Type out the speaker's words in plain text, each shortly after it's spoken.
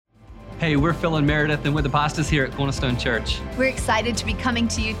Hey, we're Phil and Meredith, and we're the pastors here at Cornerstone Church. We're excited to be coming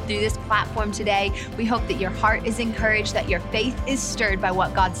to you through this platform today. We hope that your heart is encouraged, that your faith is stirred by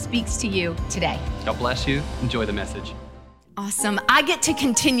what God speaks to you today. God bless you. Enjoy the message. Awesome. I get to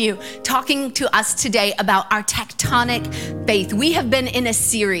continue talking to us today about our tectonic faith. We have been in a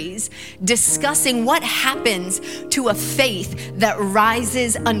series discussing what happens to a faith that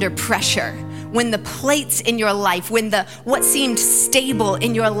rises under pressure. When the plates in your life, when what seemed stable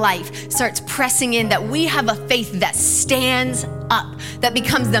in your life starts pressing in, that we have a faith that stands up, that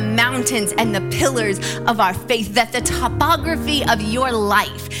becomes the mountains and the pillars of our faith, that the topography of your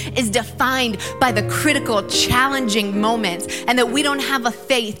life is defined by the critical, challenging moments, and that we don't have a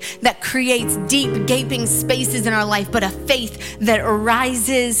faith that creates deep, gaping spaces in our life, but a faith that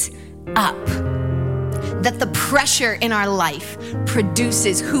rises up. That the pressure in our life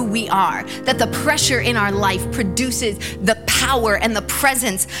produces who we are, that the pressure in our life produces the power and the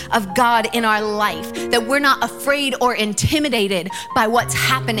presence of God in our life, that we're not afraid or intimidated by what's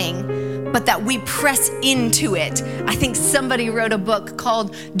happening, but that we press into it. I think somebody wrote a book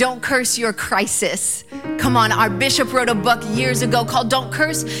called Don't Curse Your Crisis. Come on, our bishop wrote a book years ago called Don't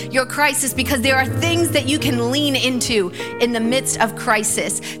Curse Your Crisis, because there are things that you can lean into in the midst of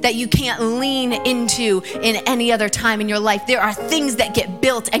crisis that you can't lean into in any other time in your life. There are things that get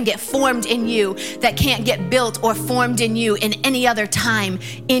built and get formed in you that can't get built or formed in you in any other time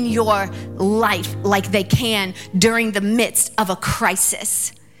in your life like they can during the midst of a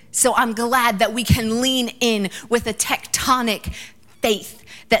crisis. So I'm glad that we can lean in with a tectonic faith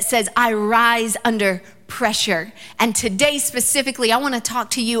that says, I rise under pressure. And today specifically, I want to talk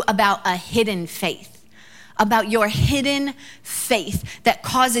to you about a hidden faith. About your hidden faith that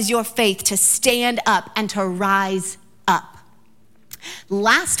causes your faith to stand up and to rise up.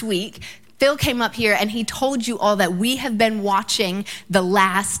 Last week, Phil came up here and he told you all that we have been watching The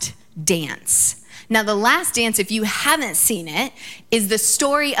Last Dance. Now, The Last Dance, if you haven't seen it, is the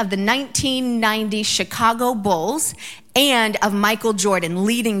story of the 1990 Chicago Bulls and of Michael Jordan,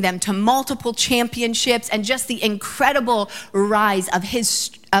 leading them to multiple championships and just the incredible rise of his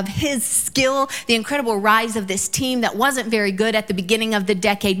skill, the incredible rise of this team that wasn't very good at the beginning of the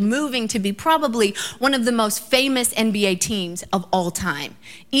decade, moving to be probably one of the most famous NBA teams of all time.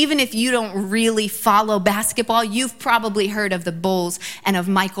 Even if you don't really follow basketball, you've probably heard of the Bulls and of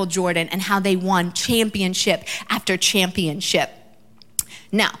Michael Jordan and how they won championship after championship.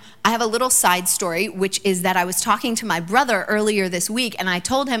 Now, I have a little side story, which is that I was talking to my brother earlier this week, and I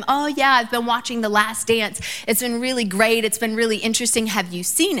told him, oh yeah, I've been watching The Last Dance. It's been really great. It's been really interesting. Have you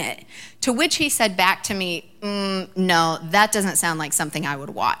seen it? To which he said back to me, no, that doesn't sound like something I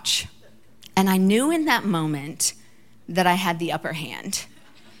would watch. And I knew in that moment that I had the upper hand.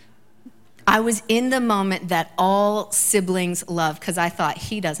 I was in the moment that all siblings love, because I thought,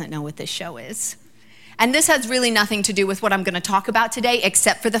 he doesn't know what this show is. And this has really nothing to do with what I'm going to talk about today,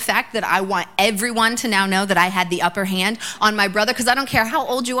 except for the fact that I want everyone to now know that I had the upper hand on my brother, because I don't care how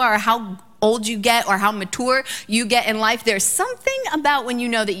old you are or how old you get or how mature you get in life. There's something about when you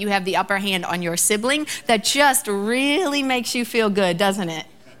know that you have the upper hand on your sibling that just really makes you feel good, doesn't it?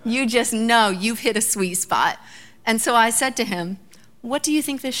 You just know you've hit a sweet spot. And so I said to him, what do you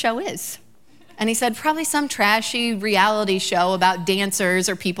think this show is? And he said, probably some trashy reality show about dancers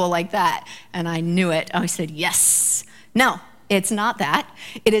or people like that. And I knew it. I said, yes. No, it's not that.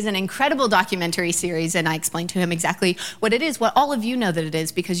 It is an incredible documentary series, and I explained to him exactly what it is, what all of you know that it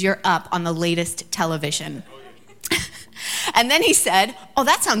is, because you're up on the latest television. And then he said, oh,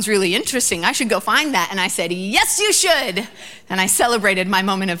 that sounds really interesting. I should go find that. And I said, yes, you should. And I celebrated my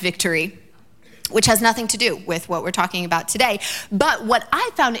moment of victory, which has nothing to do with what we're talking about today. But what I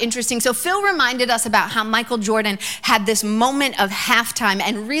found interesting, so Phil reminded us about how Michael Jordan had this moment of halftime,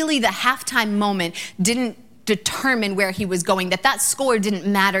 and really the halftime moment didn't determine where he was going, that score didn't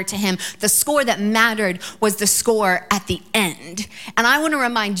matter to him. The score that mattered was the score at the end. And I want to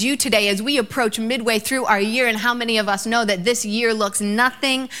remind you today, as we approach midway through our year, and how many of us know that this year looks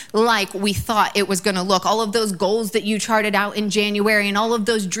nothing like we thought it was going to look. All of those goals that you charted out in January, and all of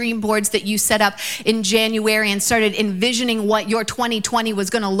those dream boards that you set up in January and started envisioning what your 2020 was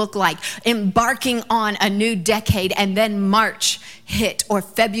going to look like, embarking on a new decade, and then March hit, or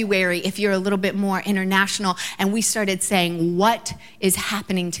February if you're a little bit more international, and we started saying, what is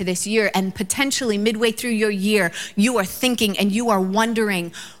happening to this year? And potentially midway through your year, you are thinking and you are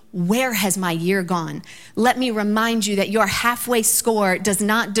wondering, where has my year gone? Let me remind you that your halfway score does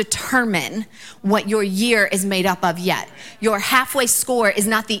not determine what your year is made up of yet. Your halfway score is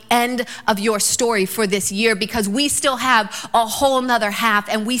not the end of your story for this year, because we still have a whole nother half,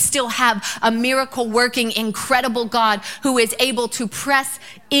 and we still have a miracle working, incredible God who is able to press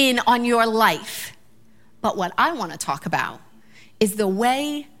in on your life. But what I want to talk about is the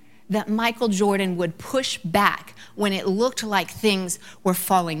way that Michael Jordan would push back when it looked like things were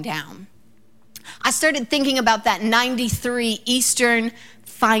falling down. I started thinking about that 93 Eastern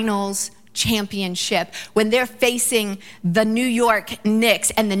Finals championship when they're facing the New York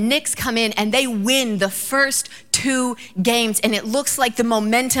Knicks, and the Knicks come in and they win the first 2 games, and it looks like the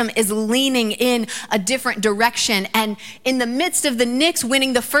momentum is leaning in a different direction. And in the midst of the Knicks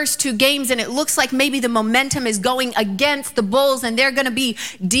winning the first 2 games, and it looks like maybe the momentum is going against the Bulls and they're going to be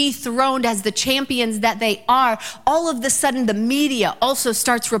dethroned as the champions that they are, all of a sudden the media also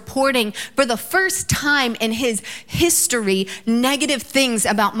starts reporting, for the first time in his history, negative things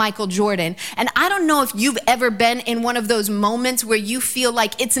about Michael Jordan. And I don't know if you've ever been in one of those moments where you feel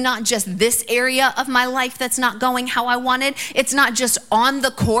like it's not just this area of my life that's not going how I wanted. It's not just on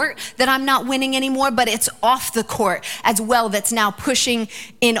the court that I'm not winning anymore, but it's off the court as well that's now pushing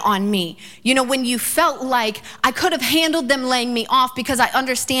in on me. You know, when you felt like I could have handled them laying me off, because I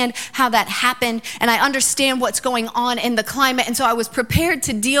understand how that happened and I understand what's going on in the climate, and so I was prepared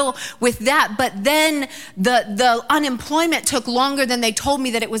to deal with that. But then the unemployment took longer than they told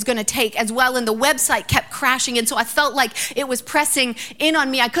me that it was going to take as well, and the website kept crashing, and so I felt like it was pressing in on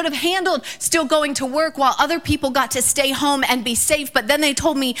me. I could have handled still going to work while other people got to stay home and be safe, but then they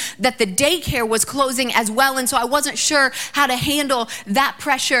told me that the daycare was closing as well, and so I wasn't sure how to handle that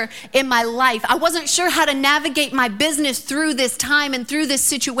pressure in my life. I wasn't sure how to navigate my business through this time and through this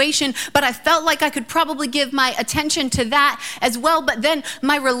situation, but I felt like I could probably give my attention to that as well. But then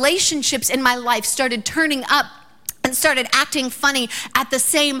my relationships in my life started turning up and started acting funny at the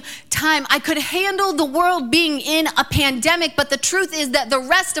same time. I could handle the world being in a pandemic, but the truth is that the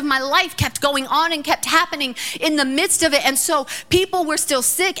rest of my life kept going on and kept happening in the midst of it. And so people were still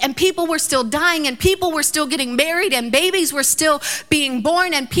sick, and people were still dying, and people were still getting married, and babies were still being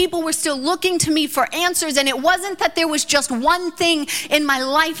born, and people were still looking to me for answers. And it wasn't that there was just one thing in my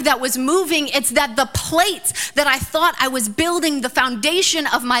life that was moving. It's that the plates that I thought I was building the foundation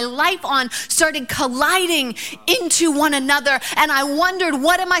of my life on started colliding into one another. And I wondered,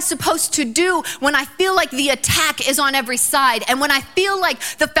 what am I supposed to do when I feel like the attack is on every side, and when I feel like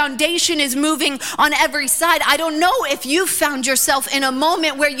the foundation is moving on every side? I don't know if you found yourself in a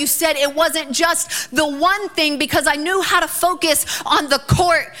moment where you said it wasn't just the one thing, because I knew how to focus on the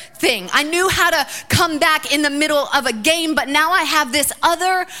court thing. I knew how to come back in the middle of a game, but now I have this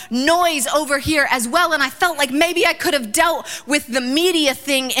other noise over here as well. And I felt like maybe I could have dealt with the media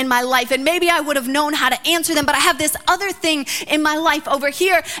thing in my life, and maybe I would have known how to answer them, but I have this other thing in my life over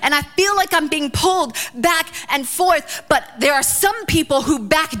here, and I feel like I'm being pulled back and forth. But there are some people who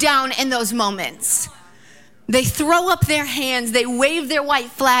back down in those moments. They throw up their hands, they wave their white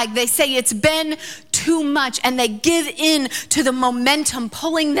flag, they say it's been too much, and they give in to the momentum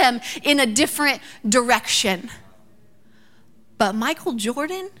pulling them in a different direction. But Michael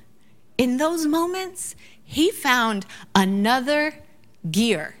Jordan, in those moments, he found another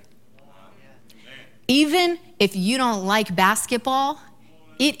gear. Even if you don't like basketball,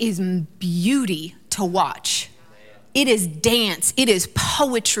 it is beauty to watch. It is dance. It is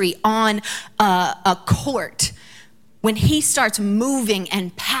poetry on a court. When he starts moving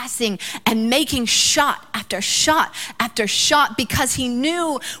and passing and making shot after shot after shot, because he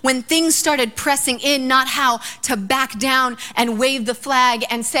knew when things started pressing in, not how to back down and wave the flag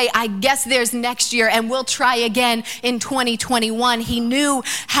and say, I guess there's next year and we'll try again in 2021. He knew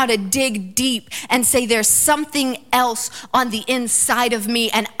how to dig deep and say, there's something else on the inside of me,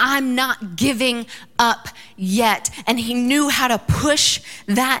 and I'm not giving up yet. And he knew how to push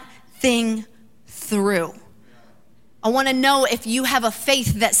that thing through. I want to know if you have a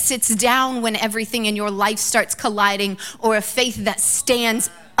faith that sits down when everything in your life starts colliding, or a faith that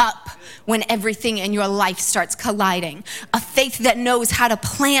stands up when everything in your life starts colliding. A faith that knows how to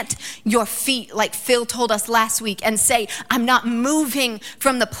plant your feet, like Phil told us last week, and say, I'm not moving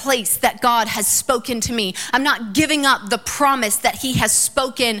from the place that God has spoken to me. I'm not giving up the promise that he has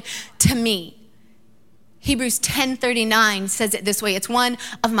spoken to me. Hebrews 10:39 says it this way. It's one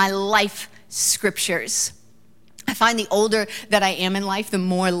of my life scriptures. I find the older that I am in life, the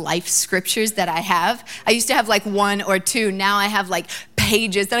more life scriptures that I have. I used to have like one or two. Now I have like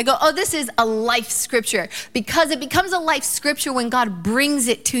pages that I go, oh, this is a life scripture, because it becomes a life scripture when God brings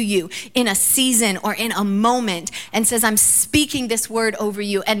it to you in a season or in a moment and says, I'm speaking this word over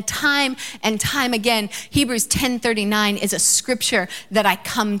you. And time again, Hebrews 10:39 is a scripture that I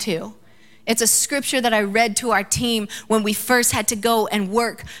come to. It's a scripture that I read to our team when we first had to go and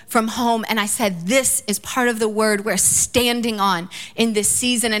work from home. And I said, this is part of the word we're standing on in this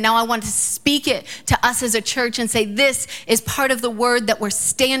season. And now I want to speak it to us as a church and say, this is part of the word that we're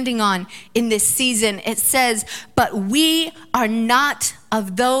standing on in this season. It says, but we are not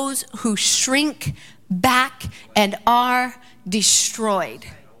of those who shrink back and are destroyed.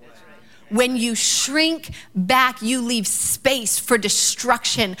 When you shrink back, you leave space for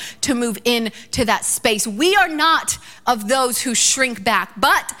destruction to move into that space. We are not of those who shrink back,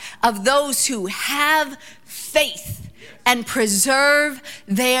 but of those who have faith and preserve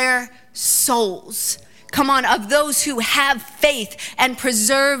their souls. Come on, of those who have faith and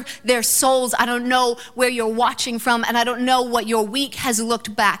preserve their souls. I don't know where you're watching from, and I don't know what your week has looked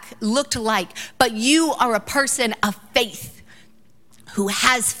like, but you are a person of faith who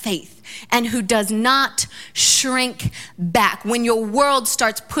has faith and who does not shrink back. When your world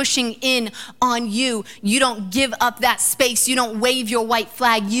starts pushing in on you, you don't give up that space. You don't wave your white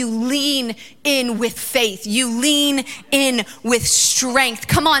flag. You lean in with faith. You lean in with strength.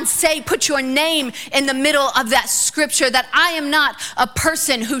 Come on, put your name in the middle of that scripture, that I am not a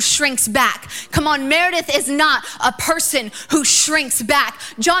person who shrinks back. Come on, Meredith is not a person who shrinks back.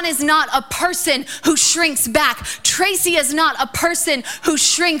 John is not a person who shrinks back. Tracy is not a person who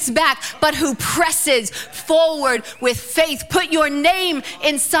shrinks back, but who presses forward with faith. Put your name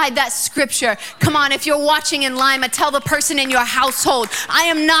inside that scripture. Come on, if you're watching in Lima, tell the person in your household, I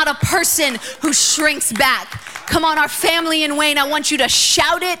am not a person who shrinks back. Come on, our family in Wayne, I want you to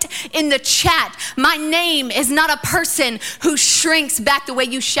shout it in the chat. My name is not a person who shrinks back. The way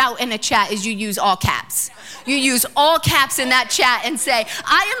you shout in a chat is you use all caps. You use all caps in that chat and say,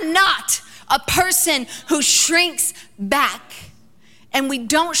 I am not a person who shrinks back. And we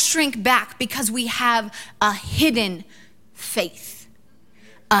don't shrink back because we have a hidden faith.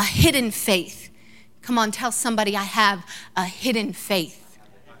 A hidden faith. Come on, tell somebody, I have a hidden faith.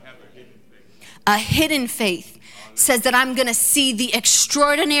 A hidden faith says that I'm going to see the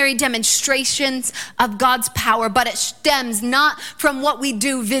extraordinary demonstrations of God's power, but it stems not from what we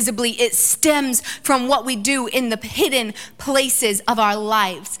do visibly. It stems from what we do in the hidden places of our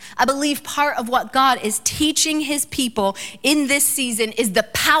lives. I believe part of what God is teaching his people in this season is the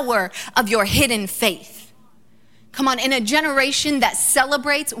power of your hidden faith. Come on, in a generation that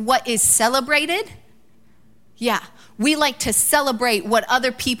celebrates what is celebrated, we like to celebrate what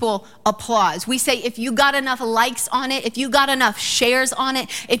other people applaud. We say, if you got enough likes on it, if you got enough shares on it,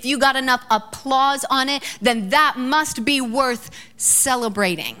 if you got enough applause on it, then that must be worth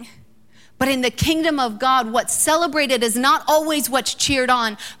celebrating. But in the kingdom of God, what's celebrated is not always what's cheered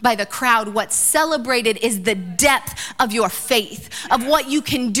on by the crowd. What's celebrated is the depth of your faith, of what you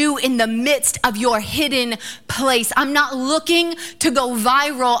can do in the midst of your hidden place. I'm not looking to go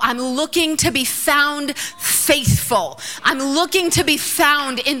viral. I'm looking to be found faithful. I'm looking to be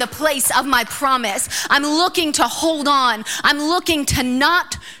found in the place of my promise. I'm looking to hold on. I'm looking to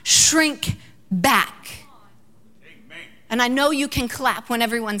not shrink back. And I know you can clap when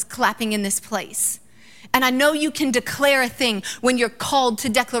everyone's clapping in this place. And I know you can declare a thing when you're called to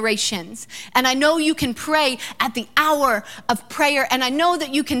declarations. And I know you can pray at the hour of prayer. And I know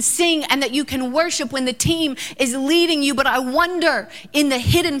that you can sing and that you can worship when the team is leading you. But I wonder, in the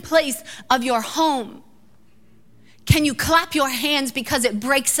hidden place of your home, can you clap your hands because it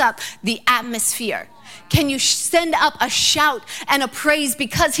breaks up the atmosphere? Can you send up a shout and a praise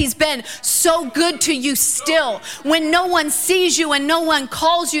because he's been so good to you still? When no one sees you and no one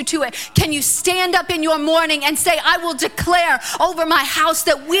calls you to it, can you stand up in your morning and say, I will declare over my house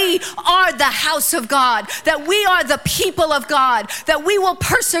that we are the house of God, that we are the people of God, that we will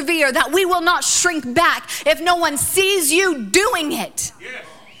persevere, that we will not shrink back if no one sees you doing it? Yes.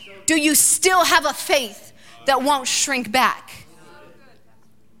 Do you still have a faith that won't shrink back?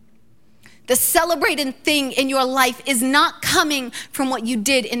 The celebrated thing in your life is not coming from what you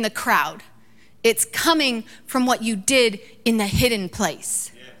did in the crowd. It's coming from what you did in the hidden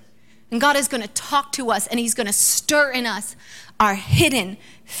place. Yes. And God is going to talk to us and he's going to stir in us our hidden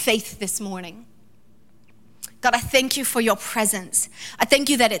faith this morning. God, I thank you for your presence. I thank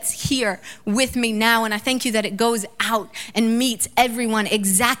you that it's here with me now, and I thank you that it goes out and meets everyone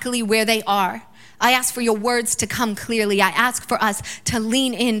exactly where they are. I ask for your words to come clearly. I ask for us to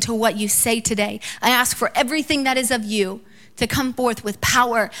lean into what you say today. I ask for everything that is of you to come forth with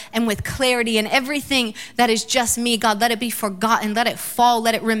power and with clarity, and everything that is just me, God, let it be forgotten, let it fall,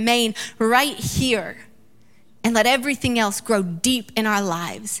 let it remain right here, and let everything else grow deep in our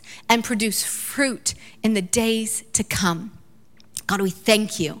lives and produce fruit in the days to come. God, we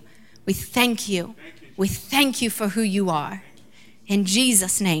thank you. We thank you. We thank you for who you are. In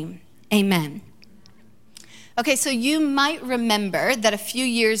Jesus' name, amen. Okay, so you might remember that a few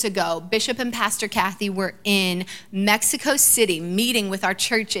years ago, Bishop and Pastor Kathy were in Mexico City meeting with our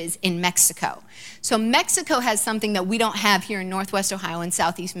churches in Mexico. So Mexico has something that we don't have here in Northwest Ohio and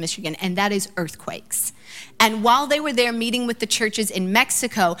Southeast Michigan, and that is earthquakes. And while they were there meeting with the churches in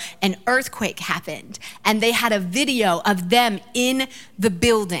Mexico, an earthquake happened, and they had a video of them in the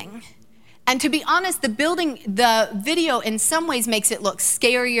building. And to be honest, the video in some ways makes it look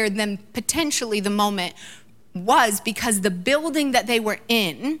scarier than potentially the moment was, because the building that they were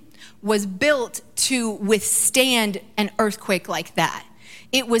in was built to withstand an earthquake like that.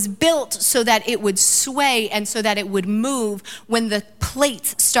 It was built so that it would sway and so that it would move when the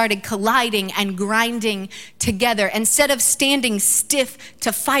plates started colliding and grinding together, instead of standing stiff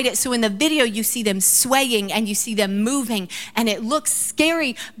to fight it. So in the video, you see them swaying and you see them moving, and it looks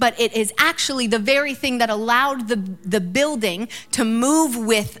scary, but it is actually the very thing that allowed the building to move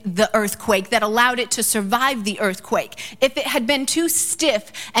with the earthquake, that allowed it to survive the earthquake. If it had been too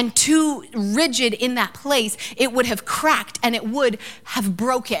stiff and too rigid in that place, it would have cracked and it would have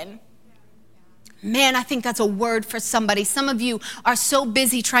broken. Man, I think that's a word for somebody. Some of you are so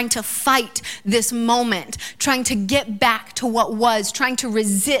busy trying to fight this moment, trying to get back to what was, trying to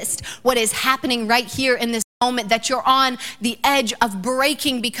resist what is happening right here in this moment, that you're on the edge of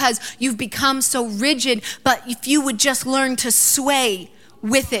breaking because you've become so rigid. But if you would just learn to sway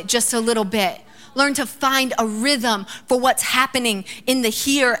with it just a little bit, learn to find a rhythm for what's happening in the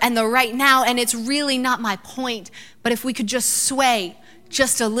here and the right now. And it's really not my point, but if we could just sway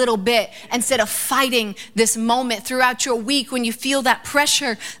just a little bit instead of fighting this moment throughout your week, when you feel that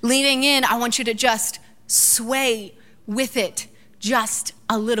pressure leaning in, I want you to just sway with it just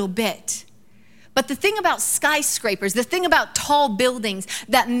a little bit. But the thing about skyscrapers, the thing about tall buildings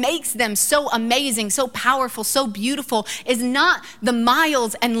that makes them so amazing, so powerful, so beautiful, is not the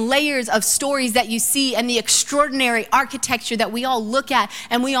miles and layers of stories that you see and the extraordinary architecture that we all look at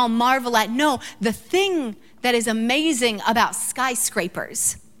and we all marvel at. No, the thing that is amazing about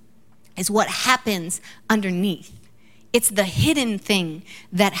skyscrapers is what happens underneath. It's the hidden thing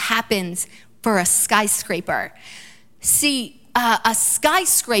that happens for a skyscraper. See, a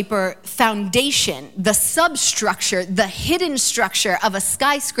skyscraper foundation, the substructure, the hidden structure of a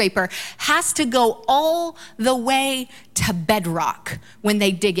skyscraper has to go all the way to bedrock when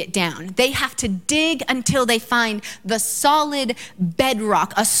they dig it down. They have to dig until they find the solid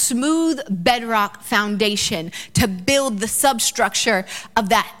bedrock, a smooth bedrock foundation to build the substructure of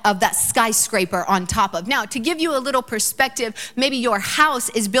that skyscraper on top of. Now, to give you a little perspective, maybe your house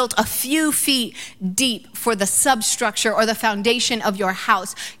is built a few feet deep for the substructure or the foundation of your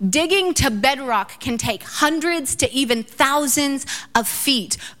house. Digging to bedrock can take hundreds to even thousands of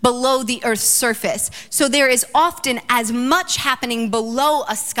feet below the earth's surface. So there is often as much happening below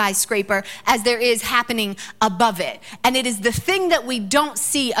a skyscraper as there is happening above it. And it is the thing that we don't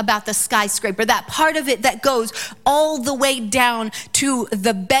see about the skyscraper, that part of it that goes all the way down to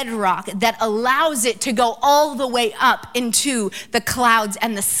the bedrock, that allows it to go all the way up into the clouds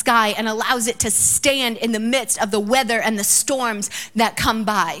and the sky and allows it to stand in the midst of the weather and the storms that come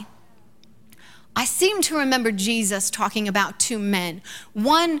by. I seem to remember Jesus talking about two men,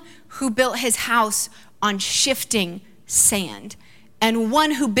 one who built his house on shifting sand and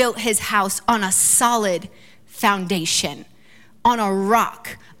one who built his house on a solid foundation, on a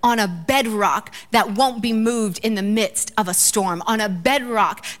rock, on a bedrock that won't be moved in the midst of a storm, on a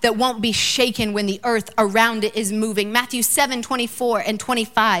bedrock that won't be shaken when the earth around it is moving. Matthew 7:24 and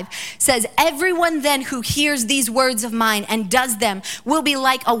 25 says, "Everyone then who hears these words of mine and does them will be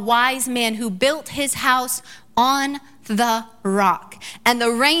like a wise man who built his house on the rock. And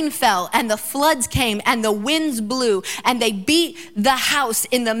the rain fell and the floods came and the winds blew and they beat the house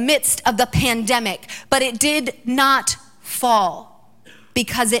in the midst of the pandemic, but it did not fall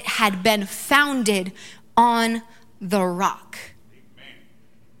because it had been founded on the rock."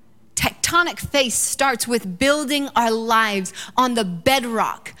 Tectonic faith starts with building our lives on the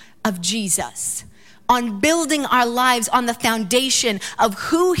bedrock of Jesus, on building our lives on the foundation of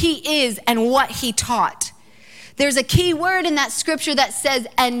who he is and what he taught. There's a key word in that scripture that says,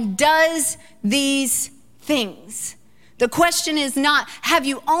 "and does these things." The question is not, have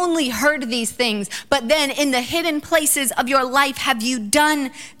you only heard these things, but then in the hidden places of your life, have you done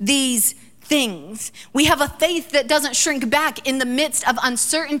these things? We have a faith that doesn't shrink back in the midst of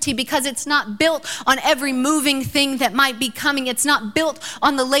uncertainty because it's not built on every moving thing that might be coming. It's not built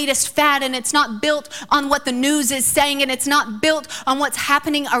on the latest fad, and it's not built on what the news is saying, and it's not built on what's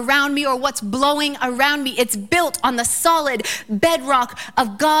happening around me or what's blowing around me. It's built on the solid bedrock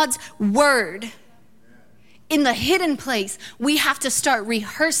of God's word. In the hidden place, we have to start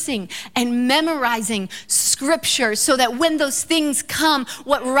rehearsing and memorizing scripture so that when those things come,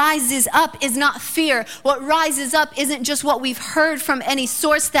 what rises up is not fear. What rises up isn't just what we've heard from any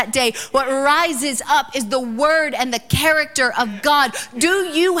source that day. What rises up is the word and the character of God. Do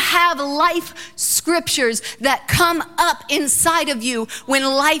you have life scriptures that come up inside of you when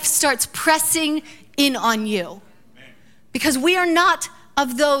life starts pressing in on you? Because we are not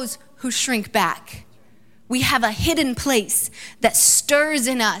of those who shrink back. We have a hidden place that stirs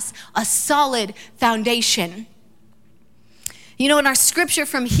in us a solid foundation. You know, in our scripture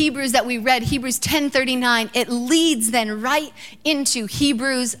from Hebrews that we read, Hebrews 10:39, it leads then right into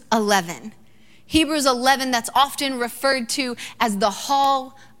Hebrews 11. Hebrews 11, that's often referred to as the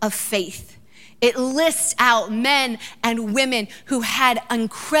Hall of Faith. It lists out men and women who had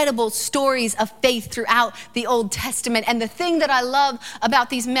incredible stories of faith throughout the Old Testament. And the thing that I love about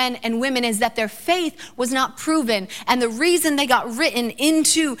these men and women is that their faith was not proven. And the reason they got written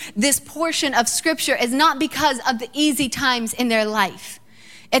into this portion of scripture is not because of the easy times in their life.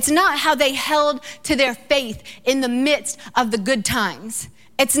 It's not how they held to their faith in the midst of the good times.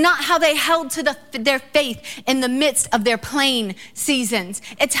 It's not how they held to their faith in the midst of their plain seasons.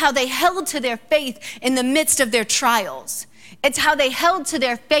 It's how they held to their faith in the midst of their trials. It's how they held to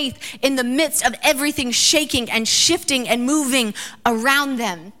their faith in the midst of everything shaking and shifting and moving around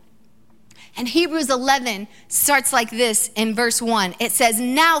them. And Hebrews 11 starts like this in verse 1. It says,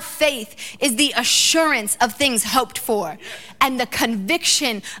 "Now faith is the assurance of things hoped for and the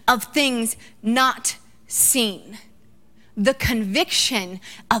conviction of things not seen." The conviction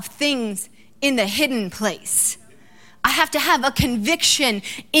of things in the hidden place. I have to have a conviction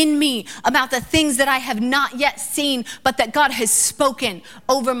in me about the things that I have not yet seen, but that God has spoken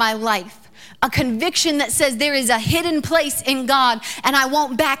over my life. A conviction that says there is a hidden place in God, and I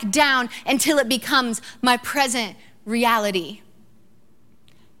won't back down until it becomes my present reality.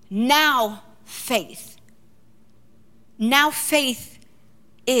 Now faith. Now faith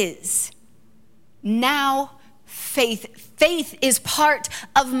is. Now faith. Faith is part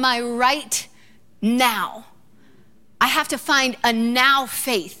of my right now. I have to find a now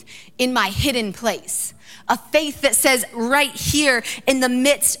faith in my hidden place. A faith that says right here in the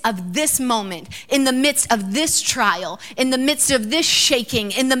midst of this moment, in the midst of this trial, in the midst of this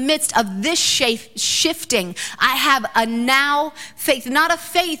shaking, in the midst of this shifting, I have a now faith, not a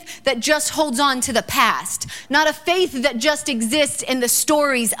faith that just holds on to the past, not a faith that just exists in the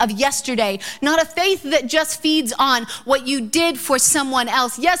stories of yesterday, not a faith that just feeds on what you did for someone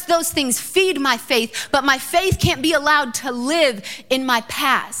else. Yes, those things feed my faith, but my faith can't be allowed to live in my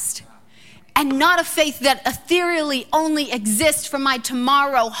past. And not a faith that ethereally only exists for my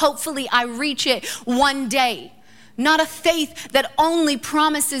tomorrow. Hopefully I reach it one day. Not a faith that only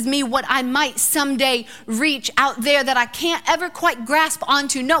promises me what I might someday reach out there that I can't ever quite grasp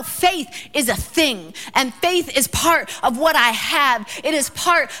onto. No, faith is a thing, and faith is part of what I have. It is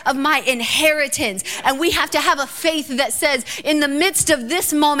part of my inheritance, and we have to have a faith that says, in the midst of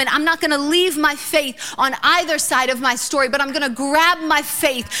this moment, I'm not going to leave my faith on either side of my story, but I'm going to grab my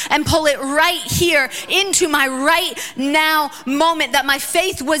faith and pull it right here into my right now moment, that my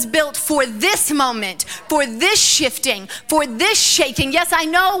faith was built for this moment, for this shifting, for this shaking. Yes, I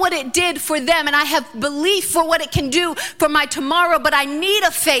know what it did for them, and I have belief for what it can do for my tomorrow, but I need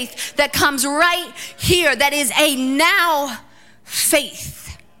a faith that comes right here, that is a now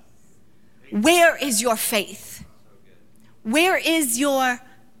faith. Where is your faith? Where is your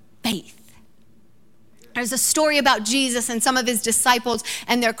faith? There's a story about Jesus and some of his disciples,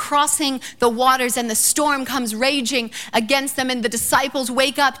 and they're crossing the waters, and the storm comes raging against them, and the disciples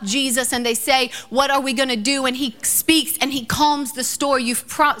wake up Jesus and they say, "What are we going to do?" And he speaks and he calms the storm.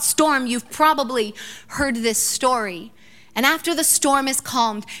 You've probably heard this story. And after the storm is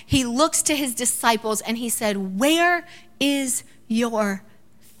calmed, he looks to his disciples and he said, "Where is your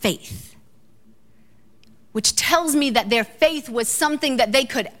faith?" Which tells me that their faith was something that they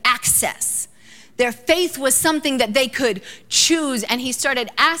could access. Their faith was something that they could choose. And he started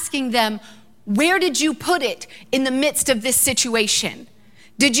asking them, where did you put it in the midst of this situation?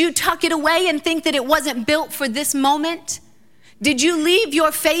 Did you tuck it away and think that it wasn't built for this moment? Did you leave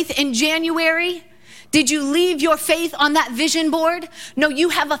your faith in January? Did you leave your faith on that vision board? No, you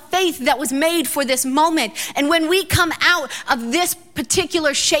have a faith that was made for this moment. And when we come out of this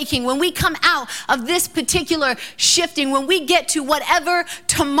particular shaking, when we come out of this particular shifting, when we get to whatever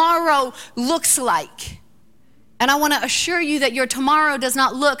tomorrow looks like, and I want to assure you that your tomorrow does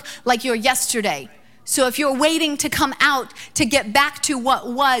not look like your yesterday. So if you're waiting to come out to get back to what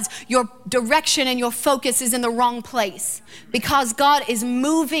was, your direction and your focus is in the wrong place, because God is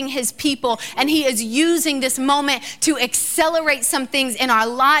moving his people and he is using this moment to accelerate some things in our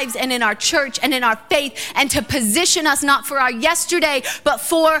lives and in our church and in our faith, and to position us not for our yesterday, but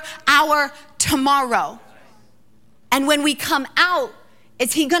for our tomorrow. And when we come out,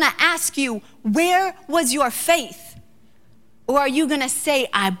 is he going to ask you, where was your faith? Or are you gonna say,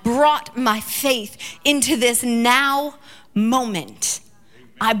 I brought my faith into this now moment.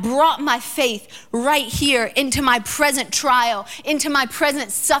 I brought my faith right here into my present trial, into my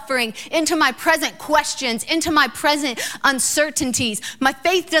present suffering, into my present questions, into my present uncertainties. My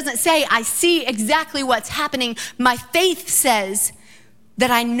faith doesn't say, I see exactly what's happening. My faith says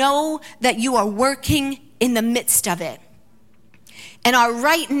that I know that you are working in the midst of it. And our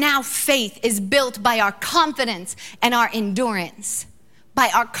right now faith is built by our confidence and our endurance.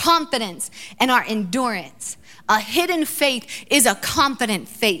 By our confidence and our endurance. A hidden faith is a confident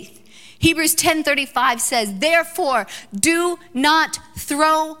faith. Hebrews 10:35 says, therefore, do not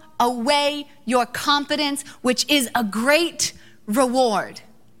throw away your confidence, which is a great reward.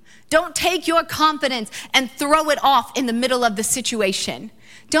 Don't take your confidence and throw it off in the middle of the situation.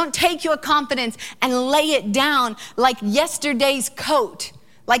 Don't take your confidence and lay it down like yesterday's coat,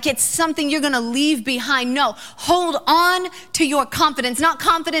 like it's something you're gonna leave behind. No, hold on to your confidence, not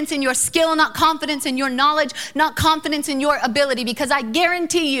confidence in your skill, not confidence in your knowledge, not confidence in your ability, because I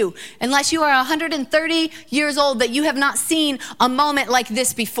guarantee you, unless you are 130 years old, that you have not seen a moment like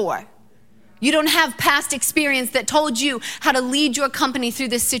this before. You don't have past experience that told you how to lead your company through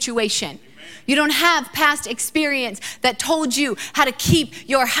this situation. You don't have past experience that told you how to keep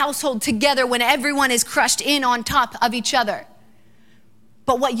your household together when everyone is crushed in on top of each other.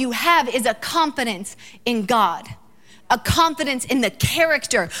 But what you have is a confidence in God, a confidence in the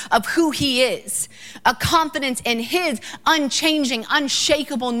character of who he is, a confidence in his unchanging,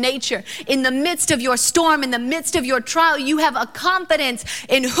 unshakable nature. In the midst of your storm, in the midst of your trial, you have a confidence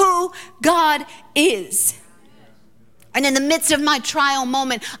in who God is. And in the midst of my trial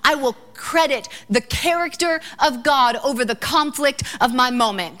moment, I will credit the character of God over the conflict of my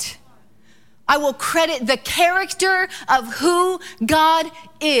moment. I will credit the character of who God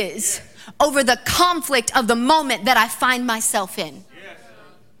is over the conflict of the moment that I find myself in.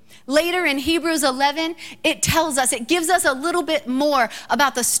 Later in Hebrews 11, it tells us, it gives us a little bit more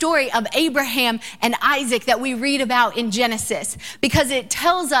about the story of Abraham and Isaac that we read about in Genesis. Because it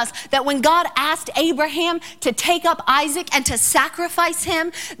tells us that when God asked Abraham to take up Isaac and to sacrifice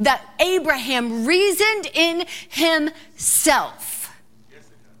him, that Abraham reasoned in himself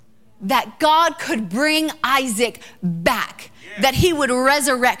that God could bring Isaac back, that he would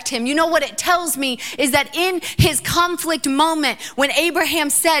resurrect him. You know what it tells me is that in his conflict moment, when Abraham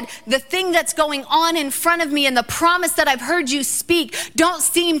said, the thing that's going on in front of me and the promise that I've heard you speak don't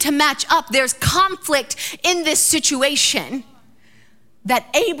seem to match up. There's conflict in this situation. That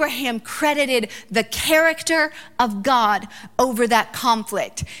Abraham credited the character of God over that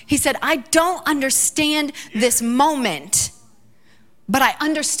conflict. He said, I don't understand this moment, but I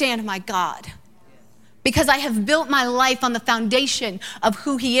understand my God. Because I have built my life on the foundation of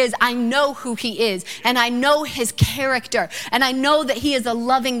who he is. I know who he is, and I know his character, and I know that he is a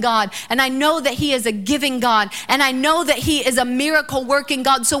loving God, and I know that he is a giving God, and I know that he is a miracle working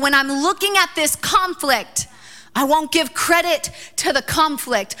God. So when I'm looking at this conflict, I won't give credit to the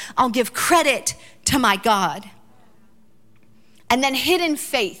conflict. I'll give credit to my God. And then hidden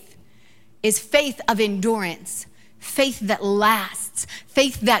faith is faith of endurance. Faith that lasts,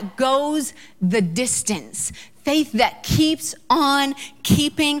 faith that goes the distance, faith that keeps on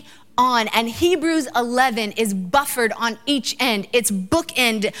keeping on. And Hebrews 11 is buffered on each end. It's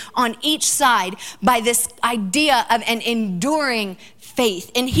bookended on each side by this idea of an enduring faith.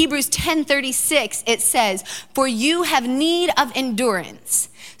 In Hebrews 10:36, it says, for you have need of endurance,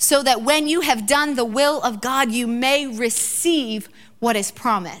 so that when you have done the will of God, you may receive what is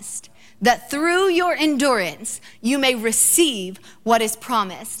promised. That through your endurance, you may receive what is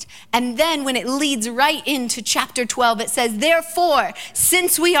promised. And then when it leads right into chapter 12, it says, therefore,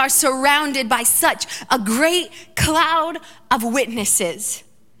 since we are surrounded by such a great cloud of witnesses,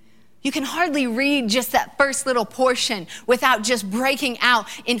 You can hardly read just that first little portion without just breaking out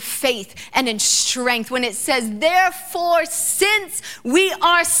in faith and in strength when it says, therefore, since we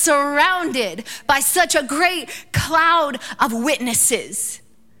are surrounded by such a great cloud of witnesses,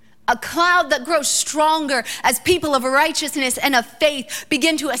 a cloud that grows stronger as people of righteousness and of faith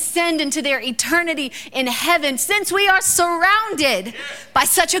begin to ascend into their eternity in heaven. Since we are surrounded by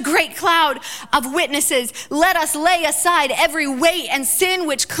such a great cloud of witnesses, let us lay aside every weight and sin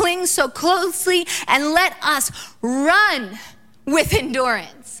which clings so closely, and let us run with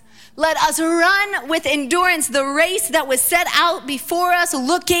endurance. Let us run with endurance the race that was set out before us,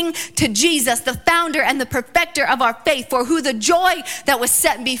 looking to Jesus, the founder and the perfecter of our faith, for who the joy that was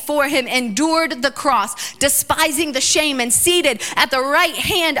set before him endured the cross, despising the shame, and seated at the right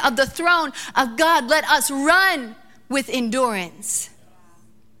hand of the throne of God. Let us run with endurance.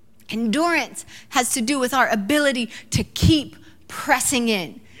 Endurance has to do with our ability to keep pressing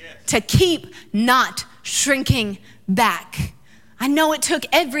in, to keep not shrinking back. I know it took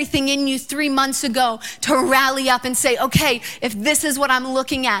everything in you 3 months ago to rally up and say, okay, if this is what I'm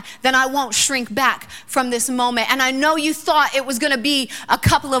looking at, then I won't shrink back from this moment. And I know you thought it was going to be a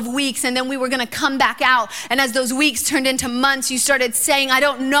couple of weeks and then we were going to come back out. And as those weeks turned into months, you started saying, I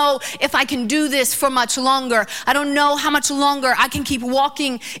don't know if I can do this for much longer. I don't know how much longer I can keep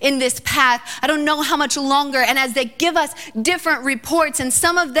walking in this path. I don't know how much longer. And as they give us different reports, and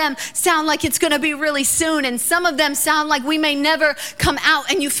some of them sound like it's going to be really soon, and some of them sound like we may never come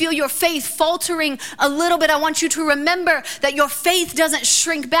out, and you feel your faith faltering a little bit, I want you to remember that your faith doesn't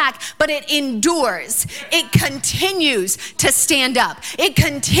shrink back, but it endures. It continues to stand up. It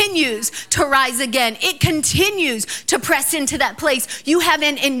continues to rise again. It continues to press into that place. You have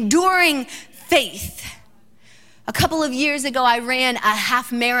an enduring faith. A couple of years ago, I ran a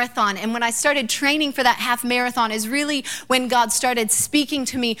half marathon, and when I started training for that half marathon is really when God started speaking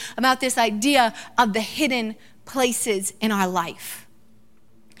to me about this idea of the hidden places in our life.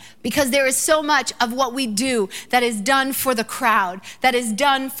 Because there is so much of what we do that is done for the crowd, that is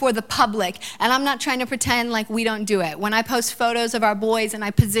done for the public. And I'm not trying to pretend like we don't do it. When I post photos of our boys and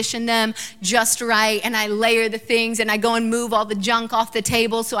I position them just right and I layer the things and I go and move all the junk off the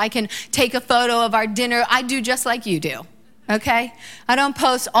table so I can take a photo of our dinner, I do just like you do. Okay? I don't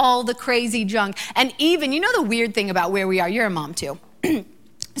post all the crazy junk. And even, you know the weird thing about where we are, you're a mom too.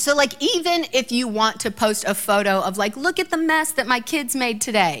 So like, even if you want to post a photo of like, look at the mess that my kids made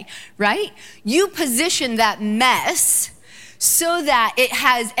today, right? You position that mess so that it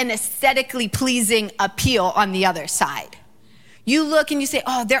has an aesthetically pleasing appeal on the other side. You look and you say,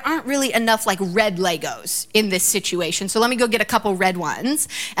 oh, there aren't really enough like red Legos in this situation. So let me go get a couple red ones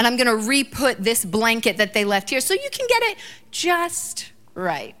and I'm gonna re-put this blanket that they left here so you can get it just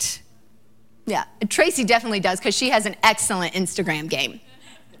right. Yeah, Tracy definitely does because she has an excellent Instagram game.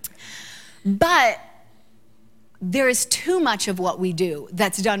 But there is too much of what we do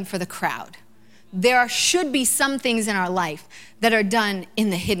that's done for the crowd. There should be some things in our life that are done in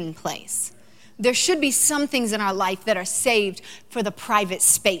the hidden place. There should be some things in our life that are saved for the private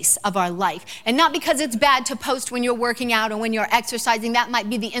space of our life. And not because it's bad to post when you're working out or when you're exercising. That might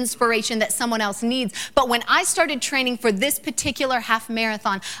be the inspiration that someone else needs. But when I started training for this particular half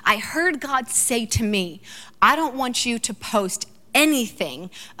marathon, I heard God say to me, I don't want you to post anything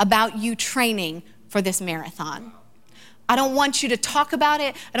about you training for this marathon. I don't want you to talk about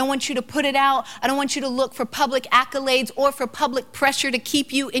it. I don't want you to put it out. I don't want you to look for public accolades or for public pressure to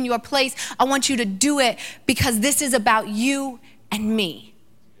keep you in your place. I want you to do it because this is about you and me.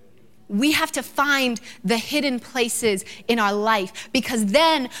 We have to find the hidden places in our life, because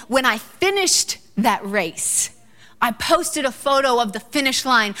then when I finished that race, I posted a photo of the finish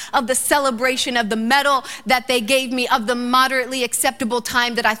line, of the celebration, of the medal that they gave me, of the moderately acceptable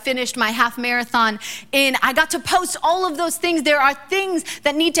time that I finished my half marathon in. I got to post all of those things. There are things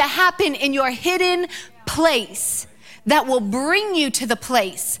that need to happen in your hidden place that will bring you to the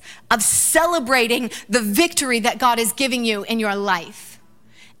place of celebrating the victory that God is giving you in your life.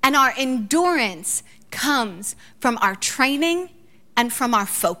 And our endurance comes from our training and from our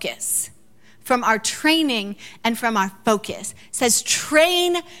focus. From our training and from our focus. It says,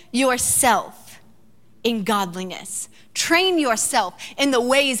 train yourself in godliness. Train yourself in the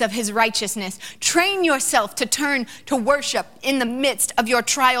ways of his righteousness. Train yourself to turn to worship in the midst of your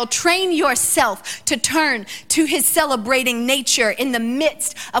trial. Train yourself to turn to his celebrating nature in the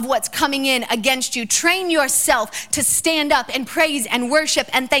midst of what's coming in against you. Train yourself to stand up and praise and worship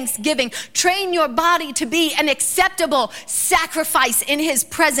and thanksgiving. Train your body to be an acceptable sacrifice in his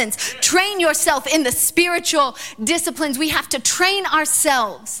presence. Train yourself in the spiritual disciplines. We have to train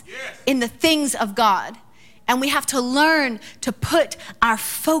ourselves in the things of God, And we have to learn to put our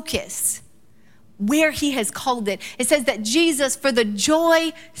focus where he has called it. It says that Jesus, for the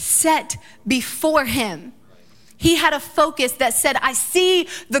joy set before him, he had a focus that said, I see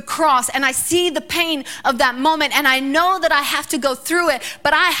the cross and I see the pain of that moment, and I know that I have to go through it,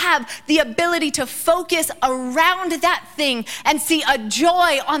 but I have the ability to focus around that thing and see a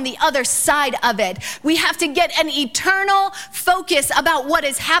joy on the other side of it. We have to get an eternal focus about what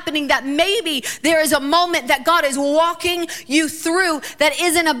is happening, that maybe there is a moment that God is walking you through that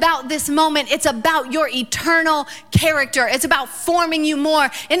isn't about this moment. It's about your eternal character. It's about forming you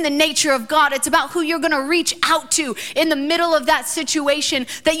more in the nature of God. It's about who you're going to reach out to in the middle of that situation,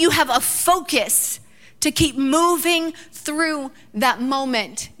 that you have a focus to keep moving through that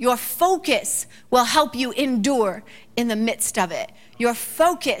moment. Your focus will help you endure in the midst of it. Your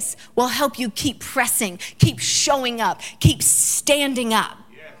focus will help you keep pressing, keep showing up, keep standing up.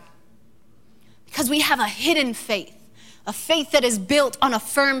 Because we have a hidden faith. A faith that is built on a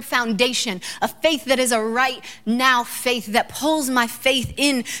firm foundation, a faith that is a right now faith that pulls my faith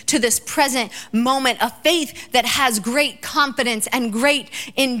into this present moment, a faith that has great confidence and great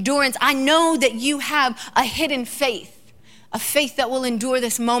endurance. I know that you have a hidden faith. A faith that will endure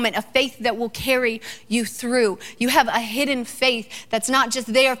this moment, a faith that will carry you through. You have a hidden faith that's not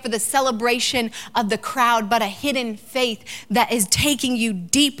just there for the celebration of the crowd, but a hidden faith that is taking you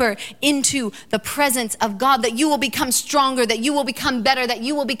deeper into the presence of God, that you will become stronger, that you will become better, that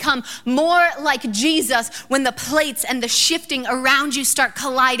you will become more like Jesus when the plates and the shifting around you start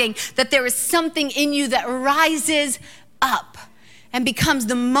colliding, that there is something in you that rises up and becomes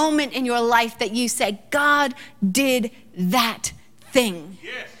the moment in your life that you say, God did that thing.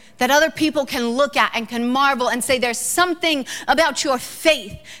 Yes. That other people can look at and can marvel and say, there's something about your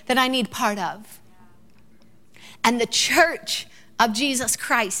faith that I need part of. And the church of Jesus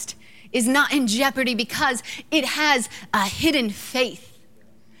Christ is not in jeopardy because it has a hidden faith.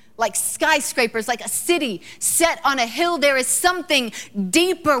 Like skyscrapers, like a city set on a hill, there is something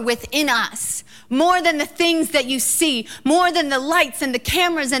deeper within us. More than the things that you see, more than the lights and the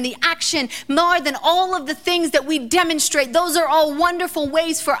cameras and the action, more than all of the things that we demonstrate. Those are all wonderful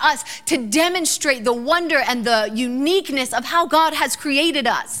ways for us to demonstrate the wonder and the uniqueness of how God has created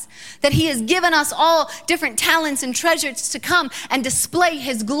us. That he has given us all different talents and treasures to come and display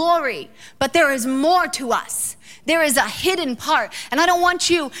his glory. But there is more to us. There is a hidden part. And I don't want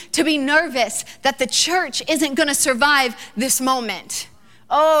you to be nervous that the church isn't going to survive this moment.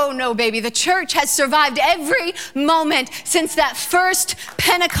 Oh no, baby, the church has survived every moment since that first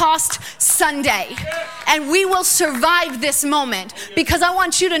Pentecost Sunday. And we will survive this moment, because I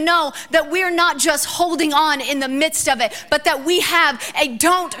want you to know that we're not just holding on in the midst of it, but that we have a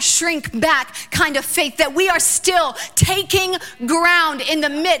don't shrink back kind of faith, that we are still taking ground in the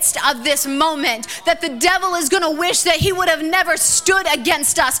midst of this moment, that the devil is going to wish that he would have never stood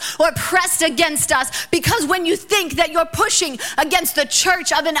against us or pressed against us, because when you think that you're pushing against the church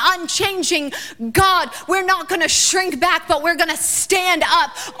of an unchanging God, we're not going to shrink back, but we're going to stand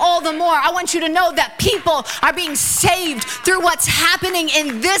up all the more. I want you to know that people are being saved through what's happening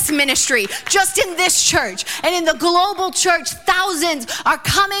in this ministry, just in this church and in the global church. Thousands are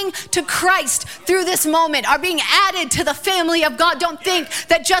coming to Christ through this moment, are being added to the family of God. Don't think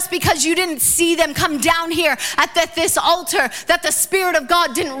that just because you didn't see them come down here at this altar, that the Spirit of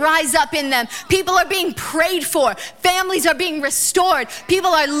God didn't rise up in them. People are being prayed for. Families are being restored.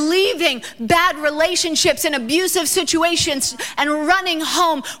 People are leaving bad relationships and abusive situations and running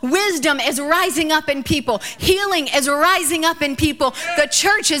home. Wisdom is rising up in people. Healing is rising up in people. The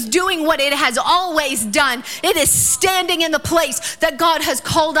church is doing what it has always done. It is standing in the place that God has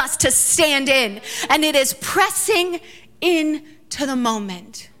called us to stand in. And it is pressing into the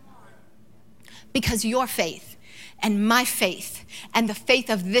moment. Because your faith and my faith and the faith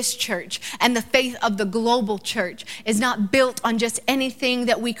of this church and the faith of the global church is not built on just anything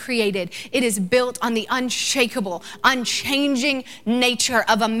that we created. It is built on the unshakable, unchanging nature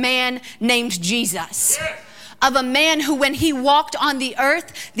of a man named Jesus. Of a man who, when he walked on the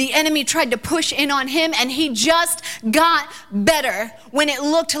earth, the enemy tried to push in on him, and he just got better when it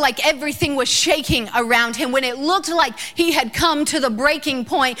looked like everything was shaking around him, when it looked like he had come to the breaking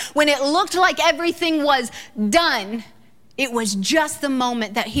point, when it looked like everything was done. It was just the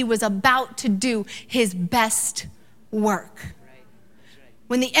moment that he was about to do his best work.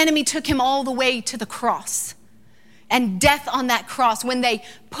 When the enemy took him all the way to the cross, and death on that cross, when they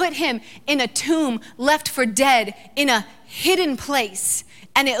put him in a tomb left for dead in a hidden place,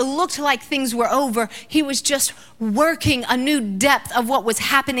 and it looked like things were over, he was just working a new depth of what was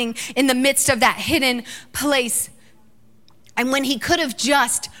happening in the midst of that hidden place. And when he could have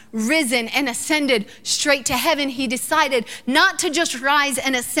just risen and ascended straight to heaven, he decided not to just rise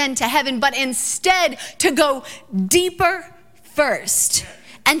and ascend to heaven, but instead to go deeper first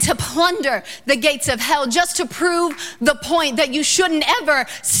and to plunder the gates of hell, just to prove the point that you shouldn't ever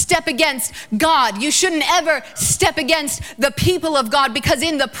step against God. You shouldn't ever step against the people of God, because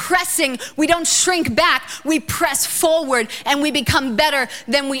in the pressing, we don't shrink back, we press forward and we become better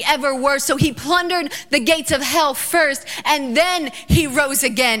than we ever were. So he plundered the gates of hell first, and then he rose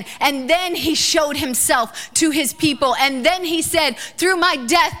again, and then he showed himself to his people. And then he said, through my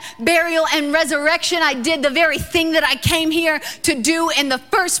death, burial, and resurrection, I did the very thing that I came here to do in the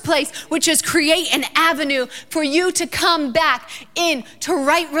first place, which is create an avenue for you to come back into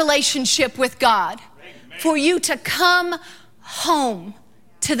right relationship with God, for you to come home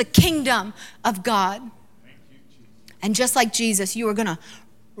to the kingdom of God. And just like Jesus, you are going to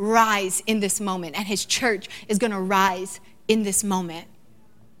rise in this moment, and his church is going to rise in this moment.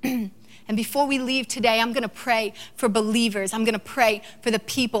 And before we leave today, I'm going to pray for believers. I'm going to pray for the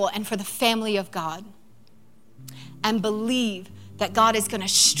people and for the family of God, and believe that God is going to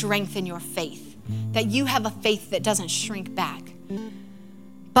strengthen your faith, that you have a faith that doesn't shrink back.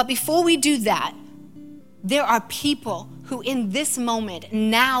 But before we do that, there are people who in this moment,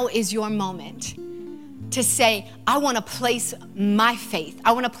 now is your moment to say, I want to place my faith,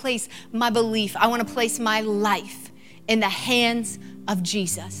 I want to place my belief, I want to place my life in the hands of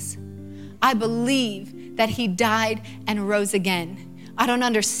Jesus. I believe that he died and rose again. I don't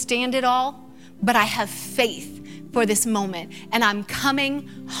understand it all, but I have faith for this moment, and I'm coming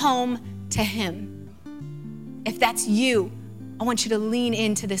home to him. If that's you, I want you to lean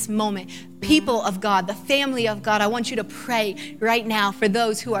into this moment. People of God, the family of God, I want you to pray right now for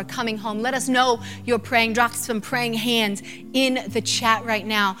those who are coming home. Let us know you're praying. Drop some praying hands in the chat right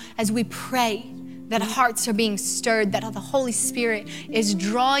now as we pray that hearts are being stirred, that the Holy Spirit is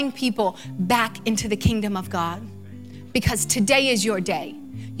drawing people back into the kingdom of God. Because today is your day.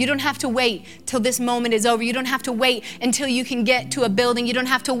 You don't have to wait till this moment is over. You don't have to wait until you can get to a building. You don't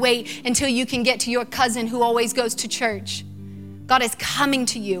have to wait until you can get to your cousin who always goes to church. God is coming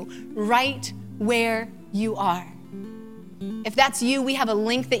to you right where you are. If that's you, we have a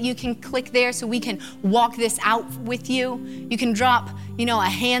link that you can click there so we can walk this out with you. You can drop, a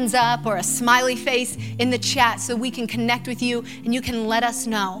hands up or a smiley face in the chat so we can connect with you and you can let us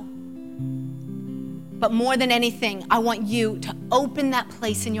know. But more than anything, I want you to open that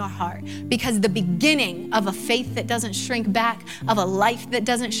place in your heart, because the beginning of a faith that doesn't shrink back, of a life that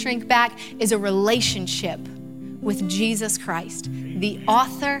doesn't shrink back, is a relationship with Jesus Christ, the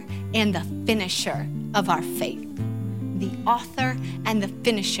author and the finisher of our faith. The author and the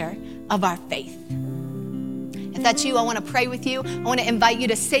finisher of our faith. If that's you, I want to pray with you. I want to invite you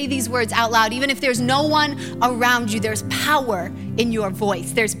to say these words out loud. Even if there's no one around you, there's power in your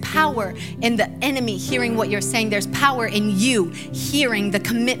voice. There's power in the enemy hearing what you're saying. There's power in you hearing the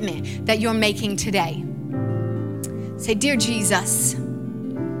commitment that you're making today. Say, dear Jesus,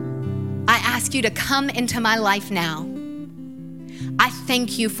 I ask you to come into my life now. I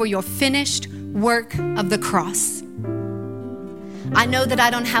thank you for your finished work of the cross. I know that I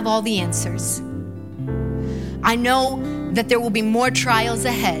don't have all the answers. I know that there will be more trials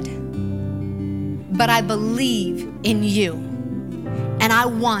ahead, but I believe in you, and I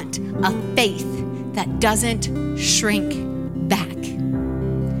want a faith that doesn't shrink back.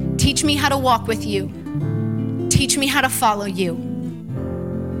 Teach me how to walk with you. Teach me how to follow you,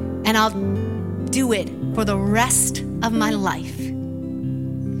 and I'll do it for the rest of my life.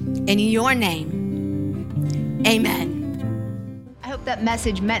 In your name, amen. I hope that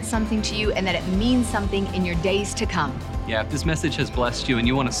message meant something to you and that it means something in your days to come. Yeah, if this message has blessed you and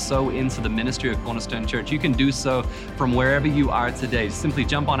you want to sow into the ministry of Cornerstone Church, you can do so from wherever you are today. Simply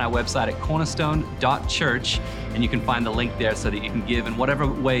jump on our website at cornerstone.church and you can find the link there so that you can give in whatever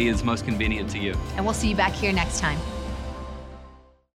way is most convenient to you. And we'll see you back here next time.